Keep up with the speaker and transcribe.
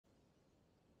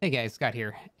Hey guys, Scott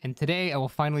here, and today I will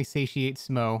finally satiate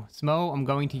Smough. Smough, I'm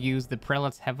going to use the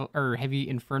Prelate's Heavy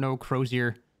Inferno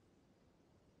Crozier,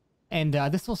 and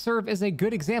this will serve as a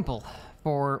good example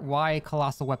for why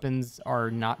Colossal Weapons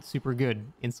are not super good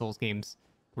in Souls games.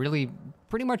 Really,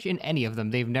 pretty much in any of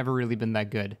them, they've never really been that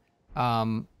good.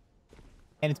 And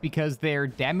it's because their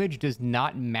damage does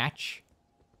not match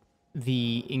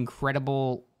the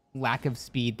incredible lack of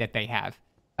speed that they have.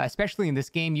 Especially in this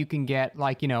game, you can get,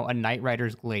 like, a Knight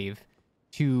Rider's Glaive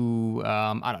to,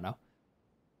 I don't know,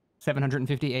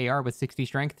 750 AR with 60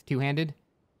 strength, two-handed.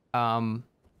 And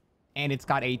it's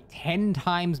got a 10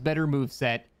 times better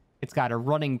moveset. It's got a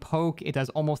running poke. It does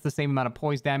almost the same amount of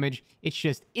poise damage. It's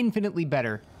just infinitely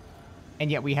better.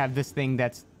 And yet we have this thing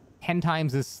that's 10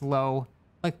 times as slow.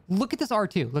 Like, look at this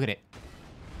R2. Look at it.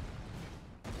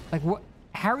 Like, what?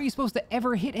 How are you supposed to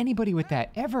ever hit anybody with that?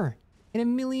 Ever. In a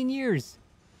million years.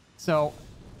 So,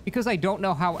 because I don't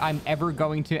know how I'm ever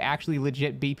going to actually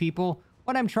legit beat people,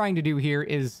 what I'm trying to do here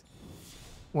is,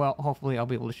 well, hopefully I'll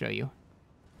be able to show you.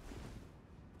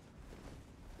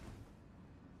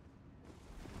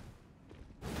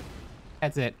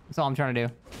 That's it. That's all I'm trying to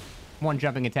do. One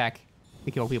jumping attack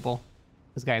to kill people.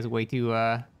 This guy is way too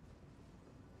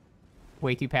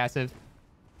passive.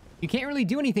 You can't really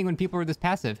do anything when people are this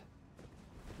passive.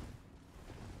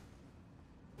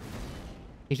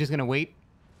 He's just gonna wait.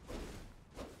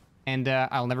 And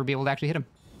I'll never be able to actually hit him.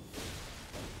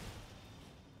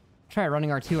 Try running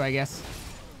R2, I guess.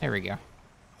 There we go.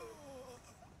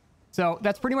 So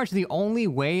that's pretty much the only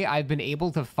way I've been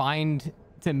able to find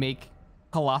to make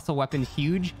Colossal Weapon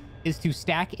huge, is to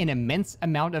stack an immense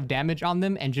amount of damage on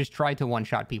them and just try to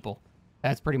one-shot people.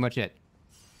 That's pretty much it.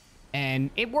 And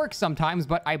it works sometimes,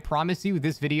 but I promise you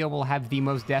this video will have the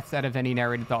most deaths out of any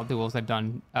narrated thought duels I've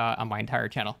done on my entire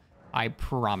channel. I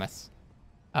promise.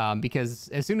 Because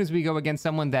as soon as we go against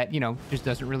someone that, just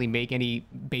doesn't really make any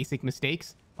basic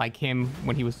mistakes, like him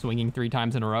when he was swinging 3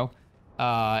 times in a row,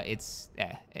 I'm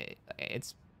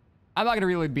not going to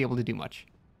really be able to do much.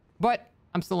 But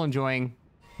I'm still enjoying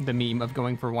the meme of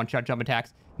going for one-shot jump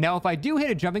attacks. Now, if I do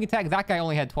hit a jumping attack, that guy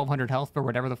only had 1200 health for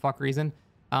whatever the fuck reason.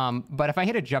 But if I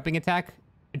hit a jumping attack,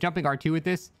 a jumping R2 with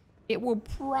this, it will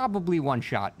probably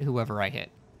one-shot whoever I hit.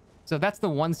 So that's the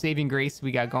one saving grace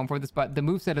we got going for this. But the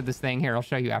moveset of this thing, here, I'll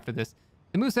show you after this.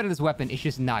 The moveset of this weapon is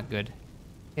just not good.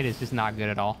 It is just not good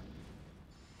at all.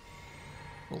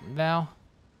 Golden Vow.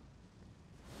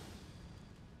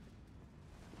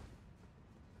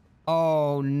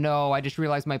 Oh, no. I just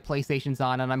realized my PlayStation's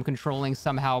on, and I'm controlling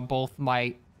somehow both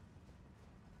my...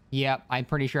 Yep, I'm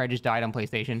pretty sure I just died on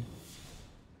PlayStation.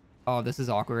 Oh, this is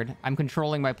awkward. I'm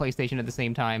controlling my PlayStation at the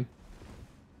same time.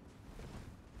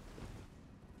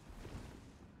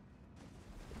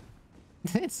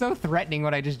 It's so threatening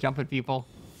when I just jump at people.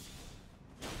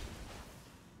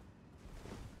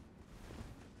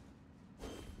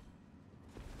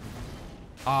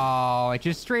 Oh, it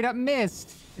just straight up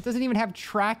missed. It doesn't even have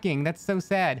tracking. That's so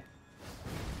sad.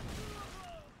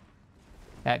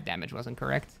 That damage wasn't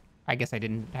correct. I guess I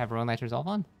didn't have Royal Knight's Resolve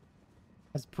on.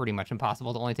 That's pretty much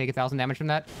impossible to only take 1,000 damage from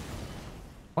that.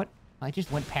 What? I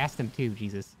just went past him too,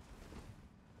 Jesus.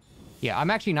 Yeah,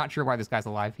 I'm actually not sure why this guy's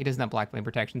alive. He doesn't have Black Flame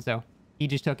protection, so... He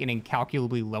just took an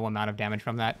incalculably low amount of damage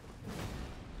from that.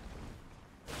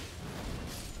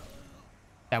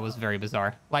 That was very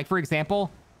bizarre. Like, for example,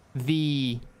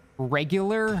 the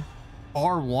regular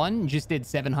R1 just did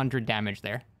 700 damage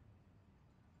there.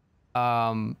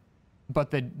 But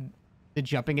the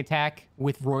jumping attack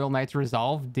with Royal Knight's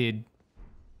Resolve did,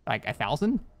 like,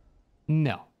 1,000?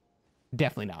 No.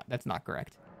 Definitely not. That's not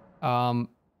correct.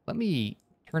 Let me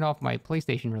turn off my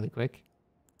PlayStation really quick.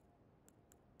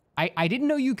 I didn't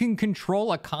know you can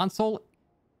control a console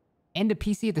and a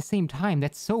PC at the same time.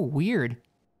 That's so weird.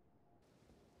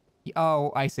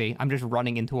 Oh, I see. I'm just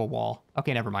running into a wall.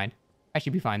 Okay, never mind. I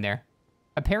should be fine there.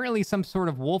 Apparently some sort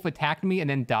of wolf attacked me and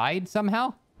then died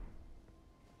somehow.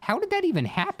 How did that even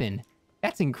happen?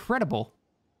 That's incredible.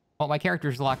 Well, my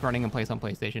character's locked running in place on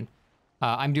PlayStation.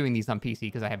 I'm doing these on PC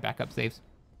because I have backup saves.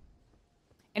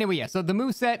 Anyway, yeah, so the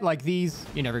moveset like these,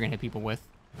 you're never going to hit people with.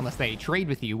 Unless they trade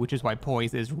with you, which is why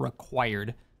poise is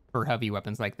required for heavy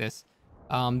weapons like this.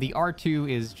 The R2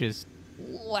 is just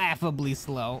laughably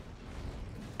slow.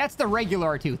 That's the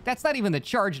regular R2. That's not even the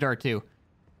charged R2.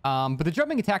 But the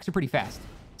jumping attacks are pretty fast.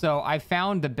 So I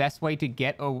found the best way to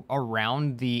get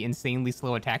around the insanely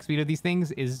slow attack speed of these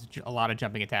things is a lot of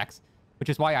jumping attacks. Which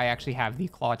is why I actually have the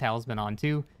Claw Talisman on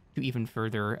too, to even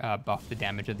further buff the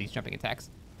damage of these jumping attacks.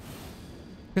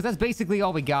 Because that's basically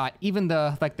all we got. Even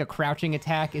the crouching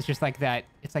attack is just like that.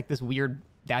 It's like this weird,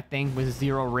 that thing with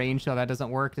 0 range, so that doesn't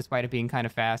work despite it being kind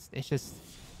of fast. It's just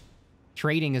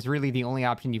Trading is really the only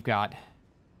option you've got.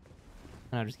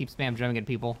 No, just keep spam jumping at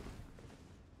people.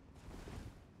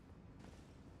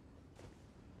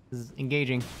 This is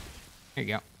engaging. There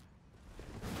you go.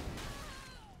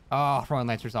 Oh, Royal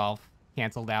Knight's Resolve.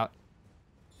 Cancelled out.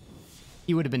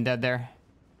 He would have been dead there.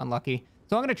 Unlucky.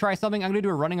 So I'm going to try something. I'm going to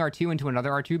do a running R2 into another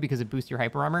R2 because it boosts your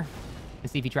hyper armor. And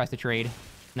see if he tries to trade.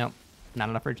 Nope. Not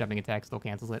enough for a jumping attack. Still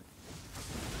cancels it.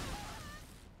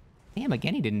 Damn,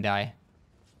 again he didn't die.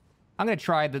 I'm going to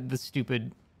try the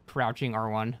stupid crouching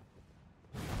R1.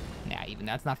 Nah, even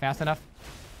that's not fast enough.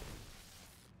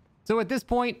 So at this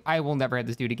point, I will never hit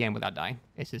this dude again without dying.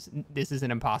 It's just, this is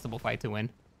an impossible fight to win.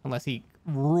 Unless he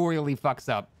royally fucks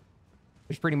up.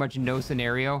 There's pretty much no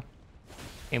scenario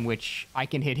in which I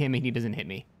can hit him and he doesn't hit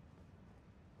me.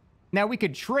 Now we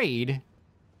could trade,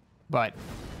 but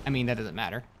I mean, that doesn't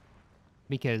matter.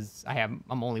 Because I'm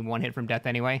only one hit from death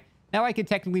anyway. Now I could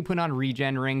technically put on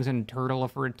regen rings and turtle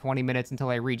for 20 minutes until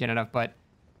I regen enough, but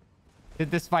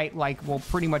this fight, like, will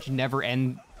pretty much never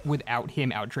end without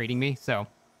him out trading me. So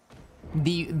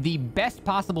the best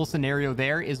possible scenario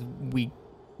there is we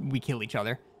kill each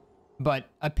other. But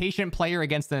a patient player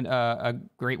against a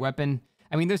great weapon.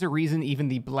 I mean, there's a reason even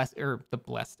the best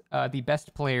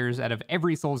players out of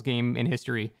every Souls game in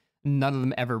history, none of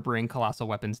them ever bring colossal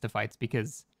weapons to fights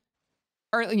because,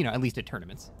 or, you know, at least at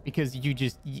tournaments, because you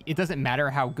just, it doesn't matter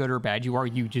how good or bad you are,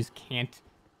 you just can't,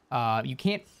 you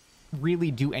can't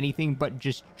really do anything but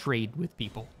just trade with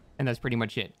people. And that's pretty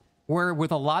much it. Where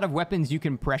with a lot of weapons, you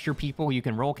can pressure people, you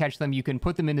can roll catch them, you can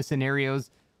put them into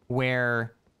scenarios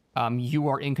where you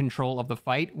are in control of the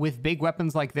fight. With big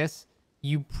weapons like this,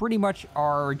 you pretty much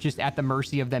are just at the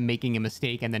mercy of them making a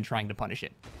mistake and then trying to punish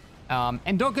it.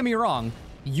 And don't get me wrong,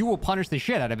 you will punish the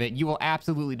shit out of it. You will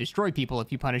absolutely destroy people if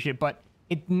you punish it, but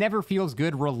it never feels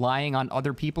good relying on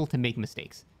other people to make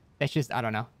mistakes. That's just, I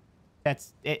don't know.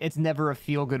 It's never a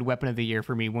feel-good weapon of the year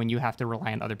for me when you have to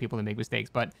rely on other people to make mistakes.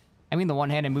 But, I mean, the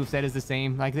one-handed moveset is the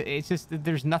same. Like, it's just,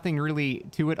 there's nothing really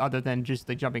to it other than just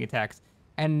the jumping attacks.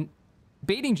 And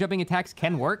baiting jumping attacks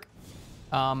can work,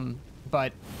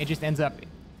 but it just ends up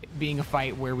being a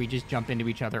fight where we just jump into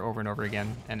each other over and over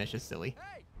again, and it's just silly.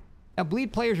 Now,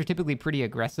 bleed players are typically pretty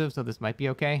aggressive, so this might be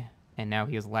okay. And now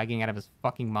he is lagging out of his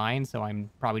fucking mind, so I'm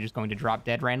probably just going to drop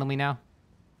dead randomly now.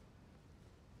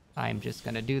 I'm just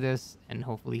going to do this, and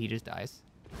hopefully he just dies.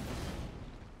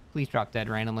 Please drop dead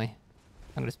randomly.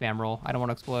 I'm going to spam roll. I don't want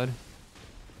to explode.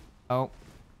 Oh.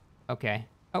 Okay.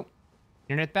 Oh.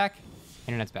 Internet back?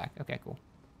 Internet's back. Okay, cool.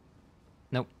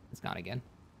 Nope. It's gone again.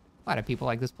 A lot of people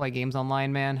like this play games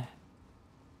online, man.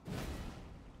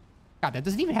 God, that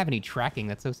doesn't even have any tracking.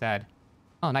 That's so sad.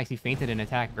 Oh, nice. He fainted an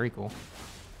attack. Very cool.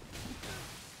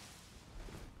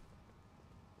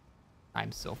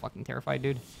 I'm so fucking terrified,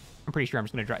 dude. I'm pretty sure I'm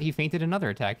just going to drop. He fainted another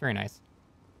attack. Very nice.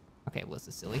 Okay, well, this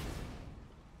is silly.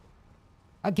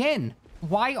 Again,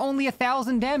 why only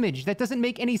 1,000 damage? That doesn't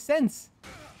make any sense.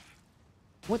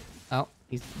 What? Oh,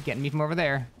 he's getting me from over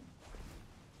there.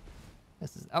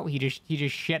 This is, oh, he just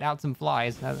shit out some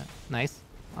flies. Nice.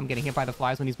 I'm getting hit by the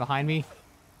flies when he's behind me.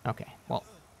 Okay, well,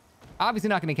 obviously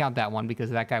not going to count that one because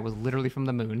that guy was literally from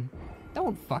the moon.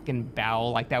 Don't fucking bow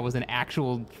like that was an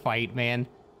actual fight, man.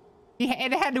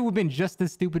 It had to have been just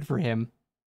as stupid for him.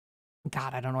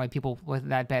 God, I don't know why people with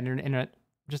that bad internet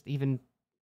just even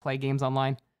play games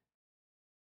online.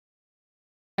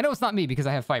 I know it's not me because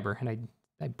I have fiber and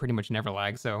I pretty much never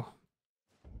lag, so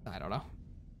I don't know.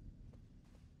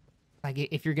 Like,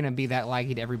 if you're gonna be that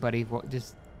laggy to everybody, well,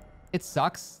 just, it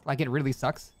sucks. Like, it really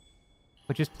sucks.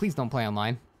 But just please don't play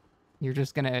online. You're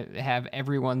just gonna have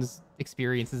everyone's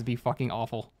experiences be fucking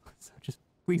awful. So just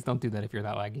please don't do that if you're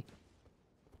that laggy.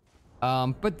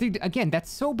 But dude, again, that's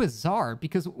so bizarre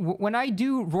because when I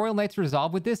do Royal Knight's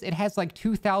Resolve with this, it has like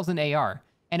 2,000 AR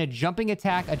and a jumping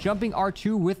attack, a jumping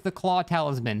R2 with the Claw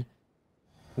Talisman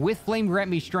with Flame Grant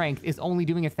Me Strength is only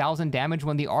doing 1,000 damage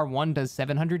when the R1 does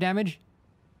 700 damage.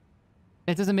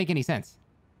 That doesn't make any sense.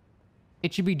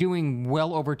 It should be doing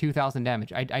well over 2,000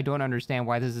 damage. I don't understand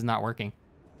why this is not working.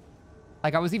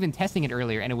 Like, I was even testing it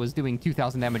earlier and it was doing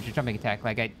 2,000 damage to jumping attack.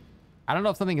 Like, I don't know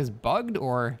if something is bugged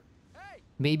or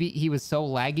maybe he was so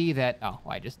laggy that... Oh,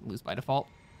 well, I just lose by default.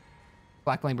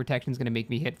 Black Flame Protection is going to make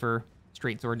me hit for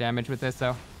straight sword damage with this,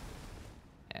 so...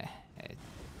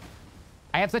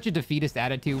 I have such a defeatist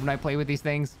attitude when I play with these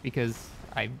things because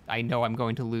I know I'm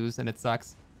going to lose and it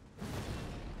sucks.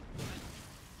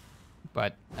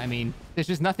 But, I mean, there's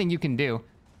just nothing you can do.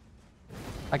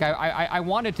 Like, I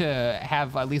wanted to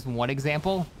have at least one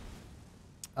example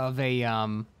of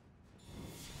a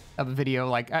video,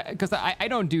 like, because I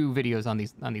don't do videos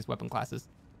on these weapon classes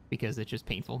because it's just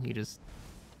painful. You just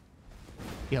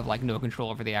you have, like, no control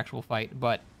over the actual fight,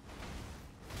 but...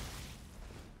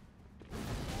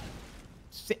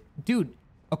 Dude,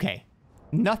 okay.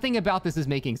 Nothing about this is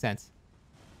making sense.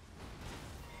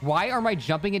 Why are my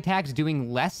jumping attacks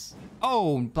doing less?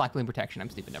 Oh, Black Flame Protection. I'm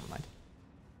stupid. Never mind.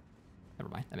 Never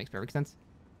mind. That makes perfect sense.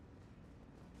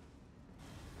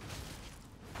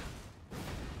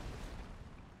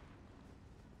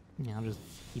 Yeah, I'll just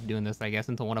keep doing this, I guess,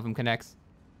 until one of them connects.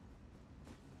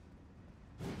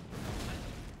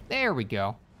 There we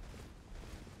go.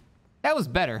 That was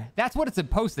better. That's what it's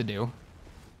supposed to do.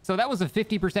 So that was a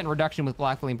 50% reduction with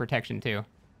Black Flame Protection, too.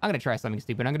 I'm going to try something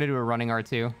stupid. I'm going to do a running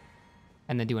R2.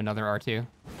 And then do another R2.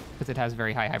 Because it has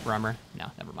very high hyper armor. No,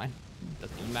 never mind.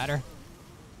 Doesn't even matter.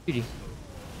 GG.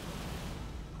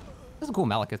 That's a cool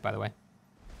Malekith, by the way.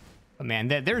 But man,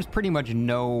 there's pretty much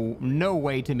no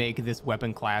way to make this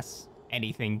weapon class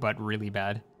anything but really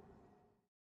bad.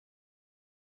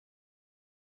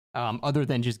 Other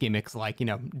than just gimmicks like, you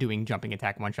know, doing jumping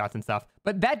attack one-shots and stuff.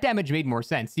 But that damage made more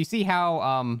sense. You see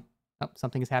how, oh,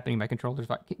 something is happening. My controller's...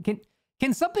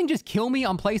 Can something just kill me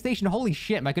on PlayStation? Holy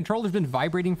shit, my controller's been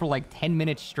vibrating for like 10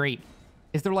 minutes straight.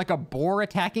 Is there like a boar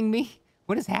attacking me?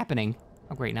 What is happening?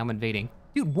 Oh, great, now I'm invading.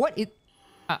 Dude, what is...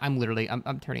 I'm literally...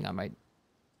 I'm turning on my...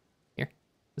 Here,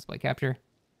 display capture.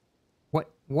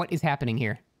 What is happening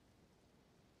here?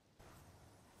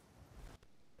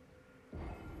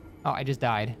 Oh, I just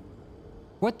died.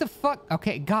 What the fuck?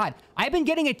 Okay, God. I've been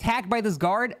getting attacked by this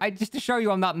guard. Just to show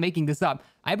you I'm not making this up.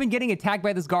 I've been getting attacked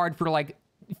by this guard for like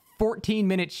 14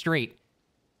 minutes straight.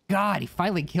 God, he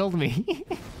finally killed me.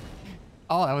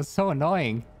 Oh, that was so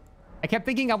annoying. I kept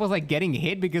thinking I was like getting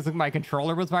hit because my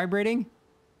controller was vibrating.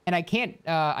 And I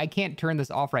can't turn this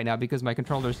off right now because my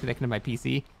controller is connected to my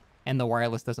PC and the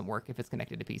wireless doesn't work if it's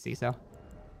connected to PC, so.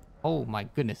 Oh my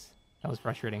goodness. That was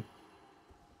frustrating.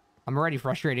 I'm already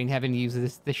frustrating having to use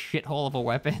this shithole of a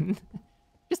weapon.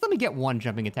 Just let me get one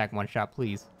jumping attack one shot,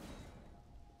 please.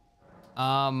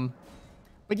 But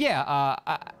yeah,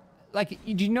 like,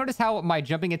 did you notice how my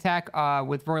jumping attack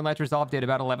with Roaring Lights Resolve did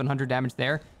about 1100 damage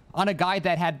there? On a guy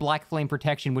that had Black Flame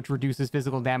Protection, which reduces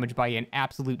physical damage by an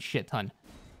absolute shit ton.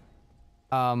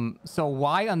 So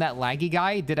why on that laggy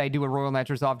guy did I do a Royal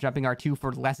Knights Resolve jumping R2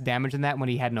 for less damage than that when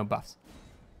he had no buffs?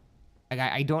 Like,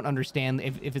 I don't understand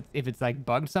if it's like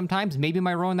bugged sometimes. Maybe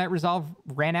my Royal Knight Resolve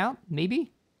ran out?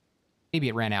 Maybe? Maybe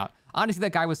it ran out. Honestly,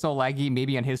 that guy was so laggy,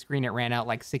 maybe on his screen it ran out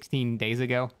like 16 days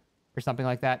ago or something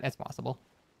like that. That's possible.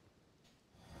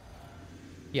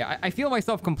 Yeah, I feel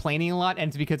myself complaining a lot, and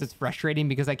it's because it's frustrating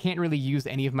because I can't really use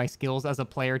any of my skills as a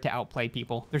player to outplay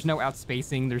people. There's no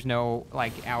outspacing, there's no,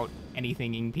 like, out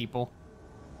anythinging people.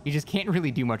 You just can't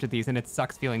really do much of these, and it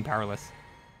sucks feeling powerless.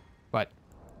 But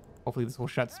hopefully this will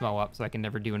shut Smough up so I can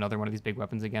never do another one of these big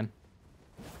weapons again.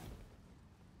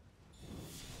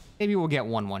 Maybe we'll get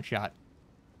one shot.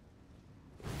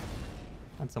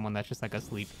 On someone that's just, like,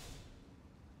 asleep.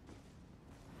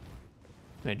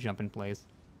 Gonna jump in place.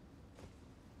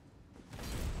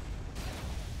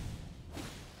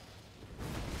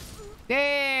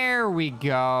 There we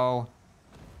go.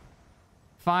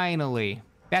 Finally.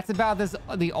 That's about this.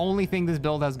 The only thing this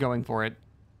build has going for it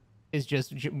is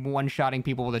just one-shotting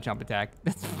people with a jump attack.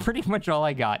 That's pretty much all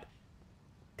I got.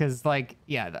 Because, like,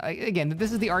 yeah, again,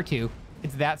 this is the R2.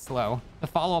 It's that slow. The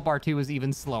follow-up R2 is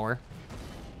even slower.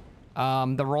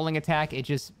 The rolling attack, it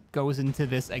just goes into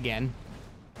this again.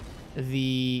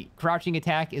 The crouching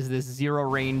attack is this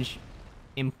zero-range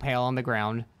impale on the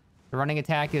ground. The running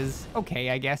attack is okay,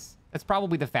 I guess. That's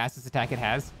probably the fastest attack it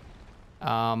has.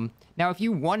 Now, if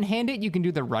you one-hand it, you can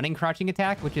do the running crouching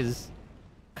attack, which is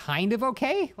kind of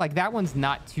okay. Like, that one's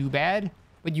not too bad,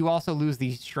 but you also lose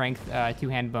the strength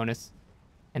two-hand bonus.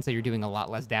 And so you're doing a lot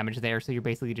less damage there. So you're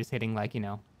basically just hitting, like, you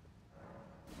know,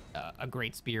 a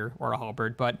great spear or a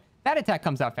halberd. But that attack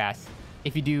comes out fast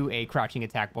if you do a crouching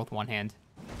attack both one hand.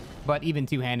 But even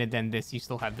two-handed, then this, you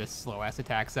still have this slow-ass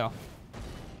attack, so...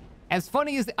 As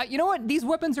funny as... you know what? These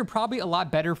weapons are probably a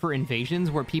lot better for invasions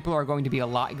where people are going to be a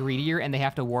lot greedier and they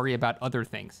have to worry about other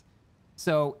things.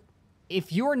 So,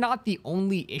 if you're not the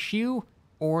only issue,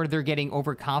 or they're getting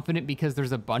overconfident because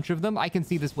there's a bunch of them, I can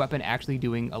see this weapon actually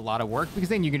doing a lot of work, because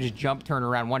then you can just jump, turn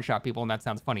around, one-shot people, and that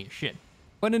sounds funny as shit.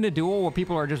 But in a duel where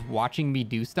people are just watching me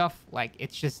do stuff, like,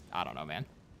 it's just... I don't know, man.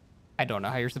 I don't know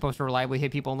how you're supposed to reliably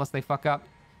hit people unless they fuck up.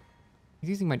 He's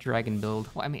using my dragon build.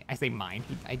 Well, I mean, I say mine.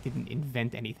 I didn't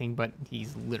invent anything, but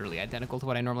he's literally identical to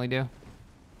what I normally do.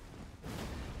 So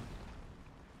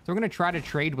we're going to try to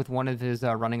trade with one of his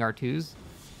running R2s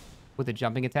with a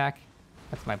jumping attack.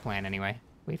 That's my plan anyway.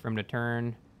 Wait for him to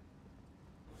turn.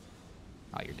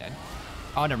 Oh, you're dead.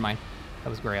 Oh, never mind.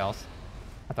 That was Grails.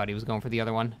 I thought he was going for the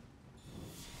other one.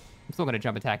 I'm still going to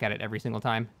jump attack at it every single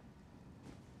time.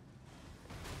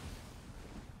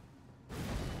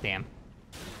 Damn.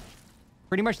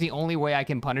 Pretty much the only way I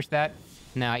can punish that.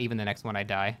 Nah, even the next one I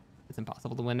die. It's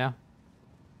impossible to win now.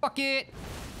 Fuck it!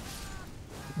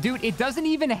 Dude, it doesn't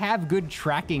even have good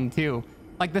tracking, too.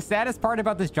 Like, the saddest part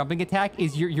about this jumping attack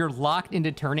is you're locked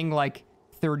into turning, like,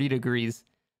 30 degrees.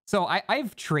 So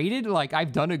I've traded, like,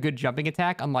 I've done a good jumping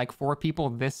attack on, like, 4 people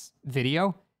this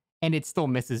video, and it still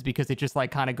misses because it just,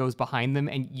 like, kind of goes behind them,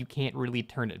 and you can't really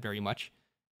turn it very much.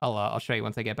 I'll show you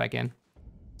once I get back in.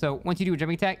 So, once you do a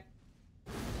jumping attack,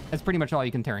 that's pretty much all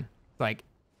you can turn. Like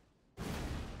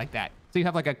that. So you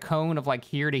have, like, a cone of, like,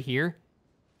 here to here,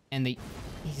 and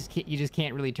you just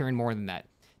can't really turn more than that.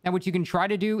 Now, what you can try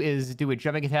to do is do a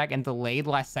jumping attack and delay the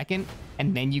last second,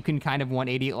 and then you can kind of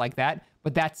 180 it like that.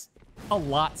 But that's a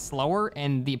lot slower,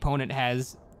 and the opponent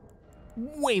has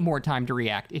way more time to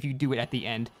react if you do it at the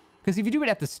end. Because if you do it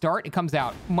at the start, it comes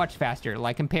out much faster.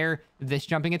 Like, compare this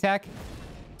jumping attack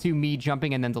to me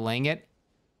jumping and then delaying it.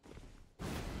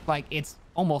 Like, it's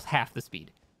almost half the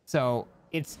speed. So,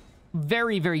 it's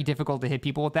very, very difficult to hit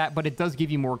people with that, but it does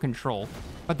give you more control.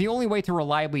 But the only way to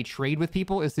reliably trade with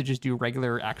people is to just do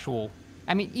regular actual...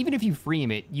 I mean, even if you free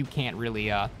him it, you can't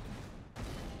really,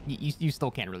 you still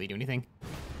can't really do anything.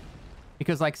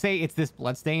 Because, like, say it's this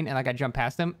bloodstain and, like, I jump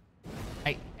past him,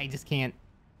 I just can't...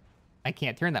 I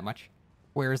can't turn that much.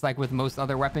 Whereas, like, with most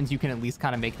other weapons, you can at least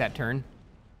kind of make that turn.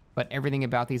 But everything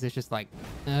about these is just like,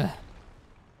 ugh.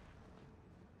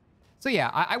 So yeah,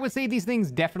 I would say these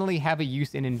things definitely have a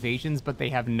use in invasions, but they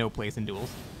have no place in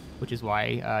duels, which is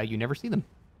why you never see them.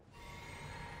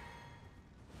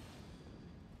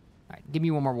 All right, give me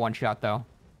one more one-shot, though.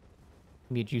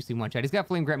 Give me a juicy one-shot. He's got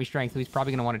Flame Grant Me Strength, so he's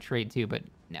probably going to want to trade, too, but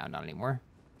no, not anymore.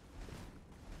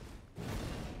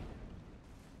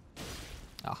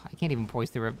 Oh, I can't even poise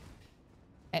through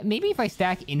it. Maybe if I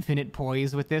stack infinite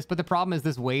poise with this, but the problem is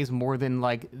this weighs more than,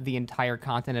 like, the entire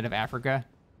continent of Africa.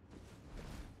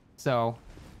 So...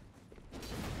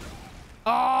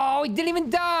 Oh, he didn't even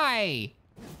die!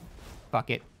 Fuck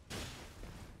it.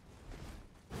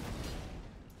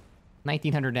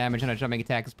 1900 damage on a jumping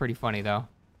attack is pretty funny, though.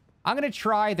 I'm gonna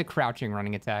try the crouching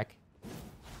running attack.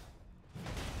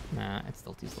 Nah, it's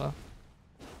still too slow.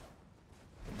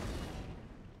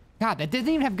 God, that didn't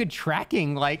even have good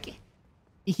tracking. Like,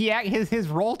 his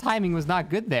roll timing was not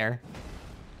good there.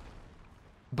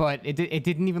 But it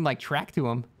didn't even, like, track to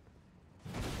him.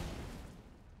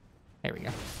 There we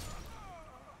go.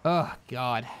 Oh,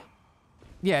 God.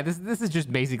 Yeah, this is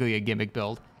just basically a gimmick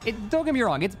build. Don't get me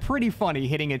wrong, it's pretty funny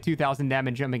hitting a 2000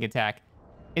 damage jumping attack.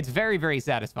 It's very, very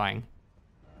satisfying.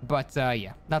 But,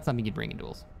 yeah, not something you'd bring in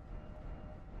duels.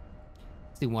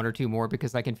 Let's do 1 or 2 more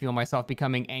because I can feel myself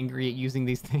becoming angry at using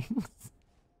these things.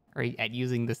 Or at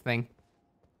using this thing.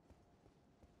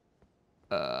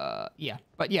 Yeah.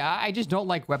 But yeah, I just don't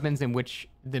like weapons in which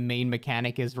the main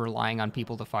mechanic is relying on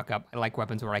people to fuck up. I like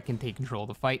weapons where I can take control of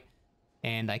the fight.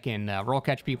 And I can roll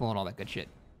catch people and all that good shit.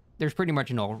 There's pretty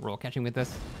much no roll catching with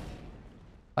this.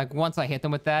 Like, once I hit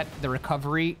them with that, the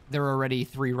recovery, they're already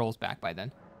 3 rolls back by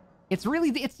then. It's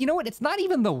really, you know what? It's not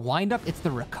even the wind-up, it's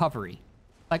the recovery.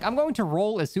 Like, I'm going to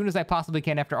roll as soon as I possibly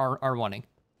can after R1ing.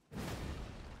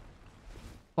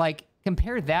 Like,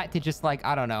 compare that to just, like,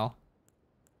 I don't know.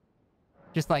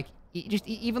 Just, like,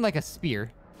 even, like, a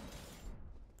spear.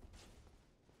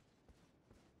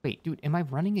 Wait, dude, am I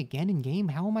running again in game?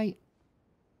 How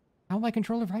am my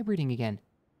controller vibrating again?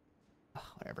 Oh,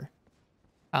 whatever.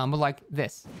 But like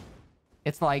this.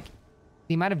 It's like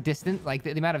the amount of distance, like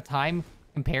the amount of time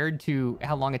compared to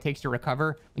how long it takes to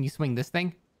recover when you swing this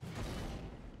thing.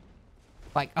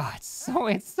 Like, oh, it's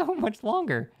so much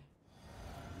longer.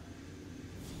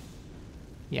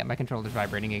 Yeah, my controller's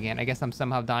vibrating again. I guess I'm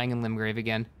somehow dying in Limgrave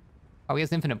again. Oh, he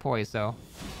has infinite poise, so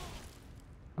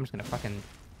I'm just gonna fucking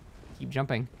keep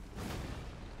jumping.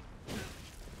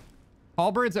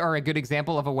 Halberds are a good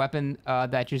example of a weapon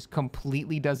that just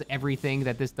completely does everything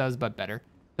that this does, but better.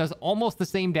 Does almost the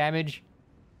same damage,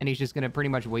 and he's just gonna pretty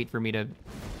much wait for me to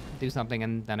do something,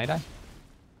 and then I die.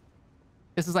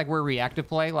 This is like where reactive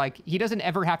play, like, he doesn't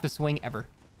ever have to swing, ever.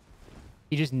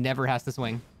 He just never has to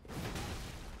swing.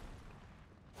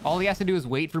 All he has to do is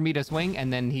wait for me to swing,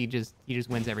 and then he just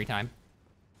wins every time.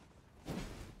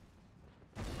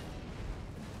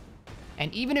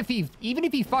 And even if he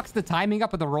fucks the timing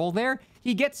up of the roll there,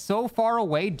 he gets so far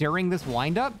away during this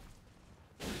windup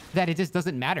that it just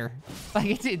doesn't matter.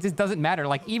 Like, it just doesn't matter.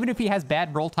 Like, even if he has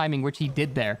bad roll timing, which he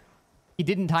did there, he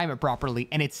didn't time it properly,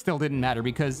 and it still didn't matter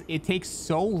because it takes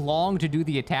so long to do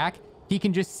the attack, he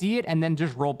can just see it and then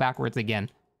just roll backwards again.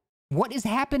 What is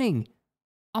happening?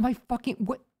 Am I fucking...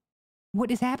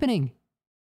 What is happening?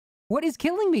 What is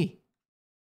killing me?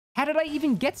 How did I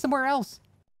even get somewhere else?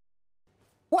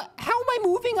 What? How am I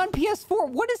moving on PS4?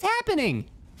 What is happening?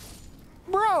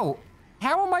 Bro,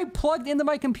 how am I plugged into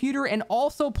my computer and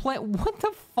also play? What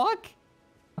the fuck?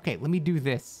 Okay, let me do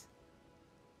this.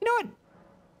 You know what?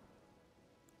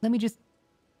 Let me just...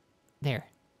 There.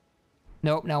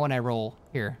 Nope, not when I roll.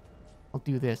 Here, I'll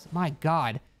do this. My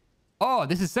God. Oh,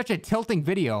 this is such a tilting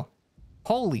video.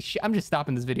 Holy shit. I'm just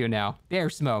stopping this video now. There,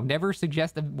 Smough. Never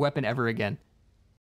suggest a weapon ever again.